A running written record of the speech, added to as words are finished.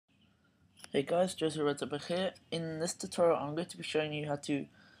Hey guys, Joseph Redzebeck here. In this tutorial I'm going to be showing you how to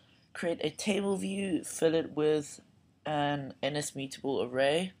create a table view, fill it with an NS mutable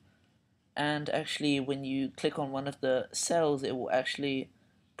array, and actually when you click on one of the cells it will actually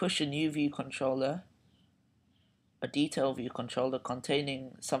push a new view controller, a detail view controller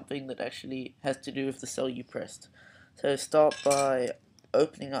containing something that actually has to do with the cell you pressed. So start by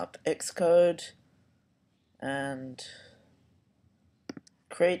opening up Xcode and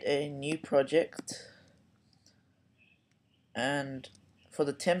create a new project, and for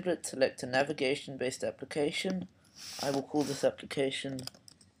the template select a navigation based application. I will call this application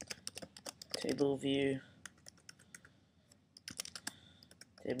table view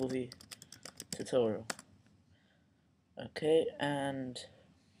tutorial. Okay, and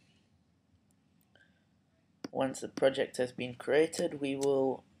once the project has been created we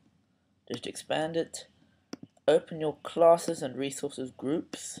will just expand it, open your classes and resources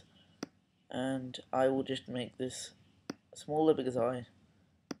groups, and I will just make this smaller because I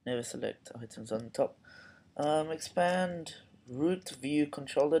never select items on the top. Expand root view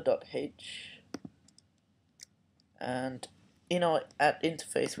controller.h, and in our at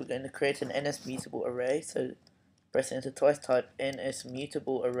interface we're going to create an NS mutable array. So press enter twice, type NS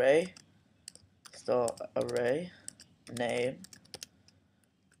mutable array star array name,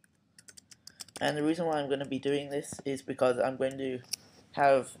 and the reason why I'm going to be doing this is because I'm going to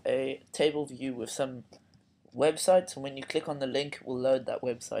have a table view with some websites, and when you click on the link it will load that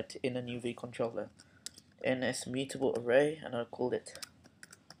website in a new view controller. NS mutable array, and I'll call it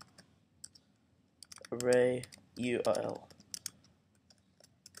array URL,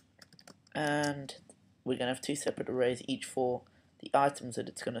 and we're going to have two separate arrays each for the items that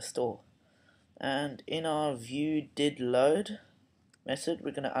it's going to store. And in our view did load method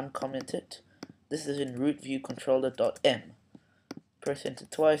we're going to uncomment it. This is in root view controller.m. Press enter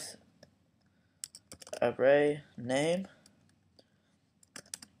twice, array name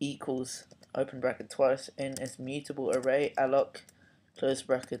equals open bracket twice NS mutable array alloc close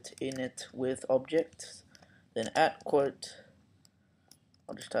bracket init with objects, then at quote,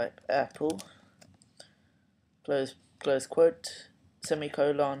 I'll just type apple close quote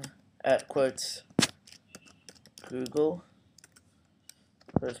semicolon at quotes Google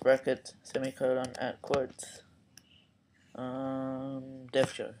close bracket semicolon at quotes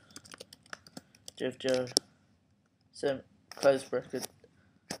devjo close bracket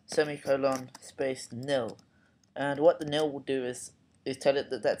semicolon space nil. And what the nil will do is tell it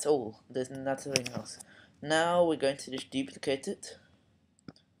that that's all, there's nothing else. Now we're going to just duplicate it,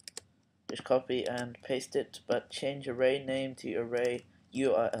 just copy and paste it, but change array name to array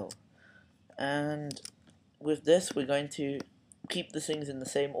URL. And with this we're going to keep the things in the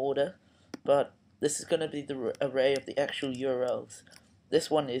same order, but this is going to be the array of the actual URLs. This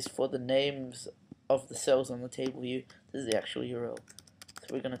one is for the names of the cells on the table view. This is the actual URL. So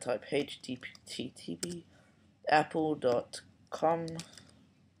we're going to type http apple.com.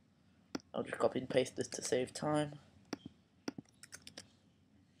 I'll just copy and paste this to save time.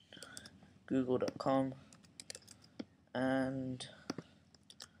 Google.com, and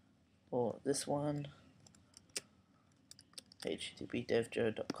for this one http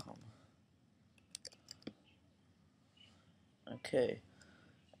devjo.com. Okay,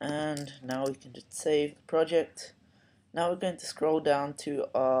 and now we can just save the project. Now we're going to scroll down to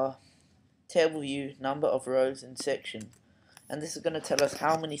our table view number of rows in section, and this is going to tell us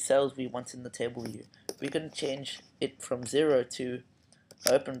how many cells we want in the table view. We're going to change it from 0 to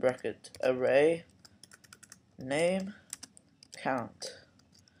open bracket array name count.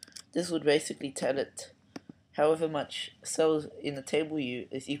 This would basically tell it however much cells in the table view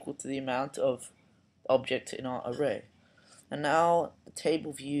is equal to the amount of objects in our array. And now the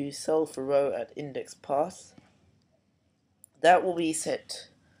table view cell for row at index path, that will be set.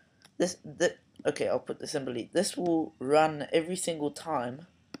 Okay, I'll put this in delete. This will run every single time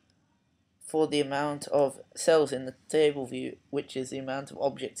for the amount of cells in the table view, which is the amount of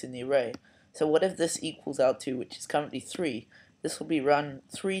objects in the array. So whatever this equals out to, which is currently 3, this will be run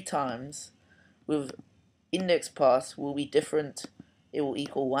 3 times, with index paths will be different. It will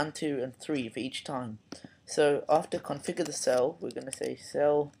equal 1, 2, and 3 for each time. So after configure the cell, we're going to say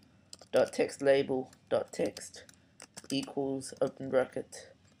cell.textLabel.text equals open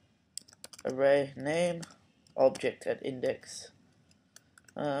bracket array name object at index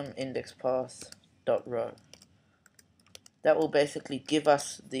index path dot row. That will basically give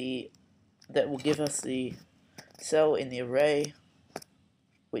us the cell in the array,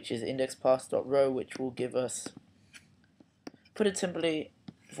 which is index path dot row, which will give us, put it simply,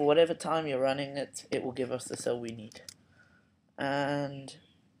 for whatever time you're running it, it will give us the cell we need. And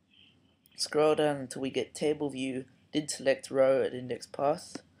scroll down until we get table view did select row at index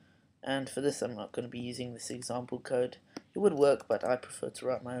path, and for this I'm not going to be using this example code. It would work, but I prefer to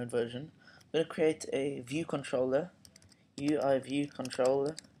write my own version. I'm going to create a view controller, UI view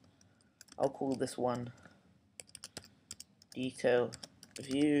controller. I'll call this one detail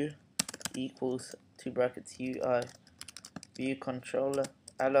view equals 2 brackets UI view controller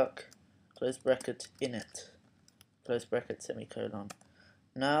alloc close bracket init close bracket semicolon.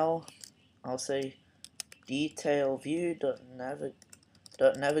 Now I'll say detail view dot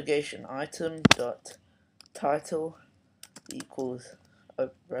navigation item dot title equals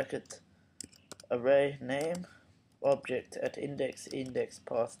bracket array name object at index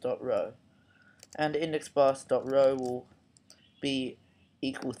path dot row, and index path dot row will be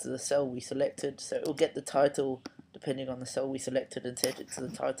equal to the cell we selected, so it will get the title depending on the cell we selected and set it to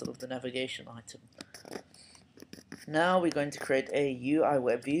the title of the navigation item. Now we're going to create a UI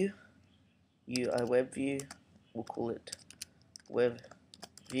web view. We'll call it web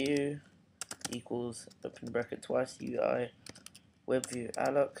view equals open bracket twice UI web view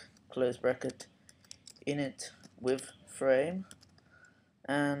alloc close bracket init with frame,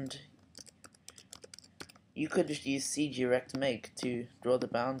 and you could just use cgrect make to draw the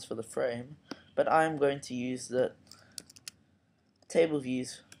bounds for the frame, but I'm going to use the table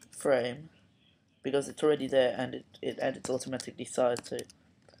views frame because it's already there and it edits automatically size. So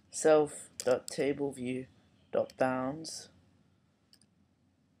self.tableview.bounds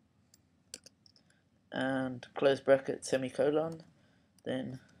and close bracket semicolon,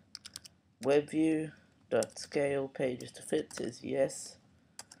 then webview.scale pages to fit is yes.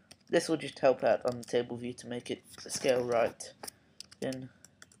 This will just help out on the table view to make it scale right. Then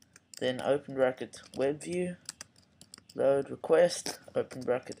open bracket web view load request open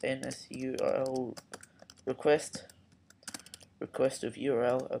bracket NSURL request of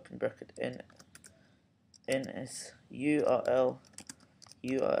URL open bracket NSURL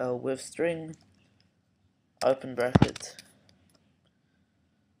URL with string open bracket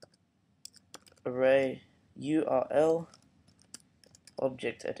array URL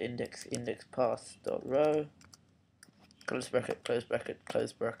object at index path dot row close bracket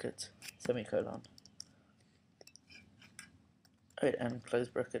semicolon. Right, and close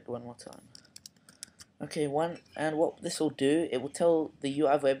bracket one more time. Okay, and what this will do, it will tell the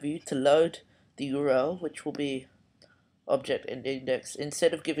UI web view to load the URL, which will be object and index.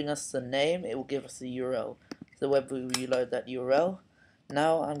 Instead of giving us the name, it will give us the URL. The web view will load that URL.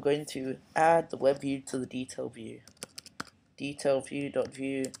 Now I'm going to add the web view to the detail view. Detail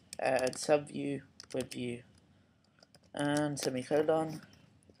view.view add subview web view and semicolon,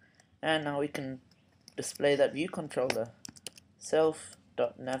 and now we can display that view controller.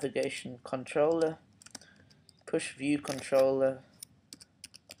 Self.navigation controller push view controller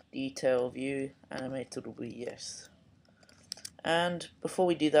detail view animated will be yes. And before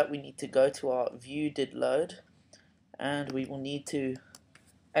we do that, we need to go to our view did load, and we will need to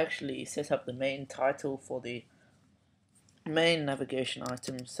actually set up the main title for the main navigation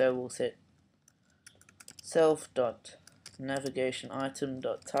item. So we'll set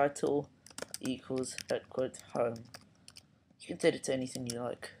self.navigationItem.title equals home. You can set it to anything you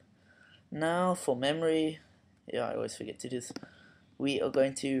like. Now for memory, yeah, I always forget to do this. We are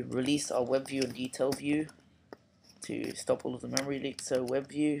going to release our web view and detail view to stop all of the memory leaks. So web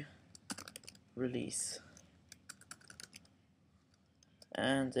view release,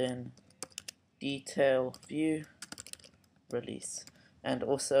 and then detail view release, and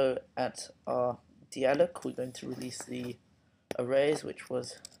also at our dialog we're going to release the arrays, which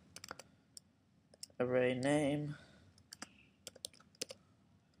was array name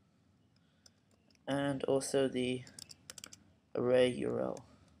and also the array URL.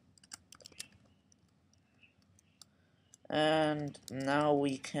 And now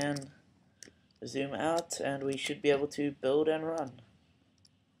we can zoom out and we should be able to build and run.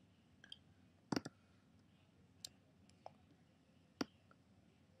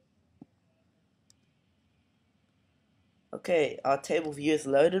 Okay, our table view is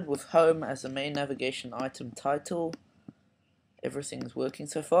loaded with home as the main navigation item title. Everything's working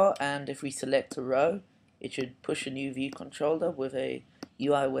so far, and if we select a row, it should push a new view controller with a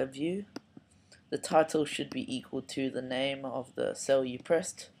UI web view. The title should be equal to the name of the cell you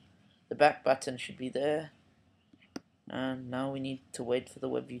pressed. The back button should be there, and now we need to wait for the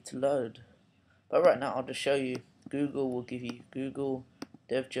web view to load. But right now I'll just show you. Google will give you Google,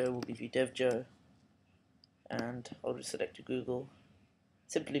 DevJoe will give you DevJoe, and I'll just select Google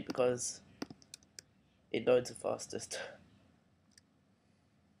simply because it loads the fastest.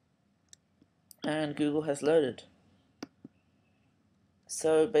 And Google has loaded.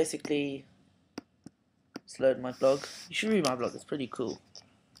 So basically Let's load my blog. You should read my blog, it's pretty cool.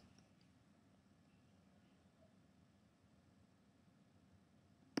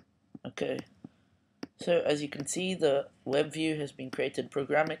 Okay, so as you can see, the web view has been created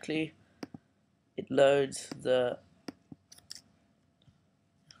programmatically. It loads the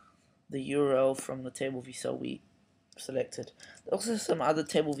URL from the table view cell we selected. There are also some other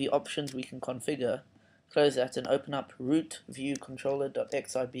table view options we can configure. Close that and open up root view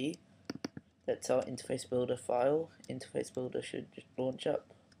controller.xib. That's our interface builder file. Interface builder should just launch up.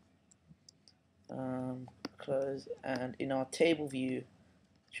 Close, and in our table view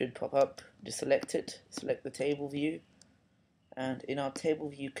should pop up. Just select it, select the table view, and in our table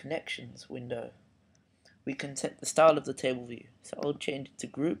view connections window we can set the style of the table view. So I'll change it to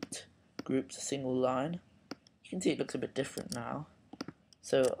grouped single line. You can see it looks a bit different now.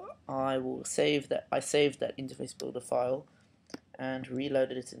 So I will save that. I saved that interface builder file and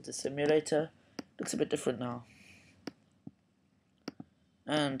reloaded it into simulator. Looks a bit different now,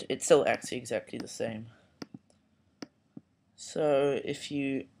 and it still acts exactly the same. So if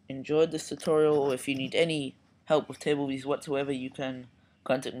you enjoyed this tutorial, or if you need any help with table views whatsoever, you can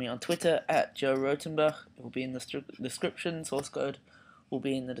contact me on Twitter at Joe Rotenbach. It will be in the description. Source code will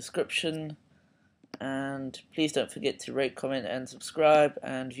be in the description. And please don't forget to rate, comment, and subscribe,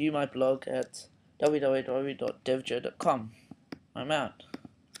 and view my blog at www.devjoe.com. I'm out.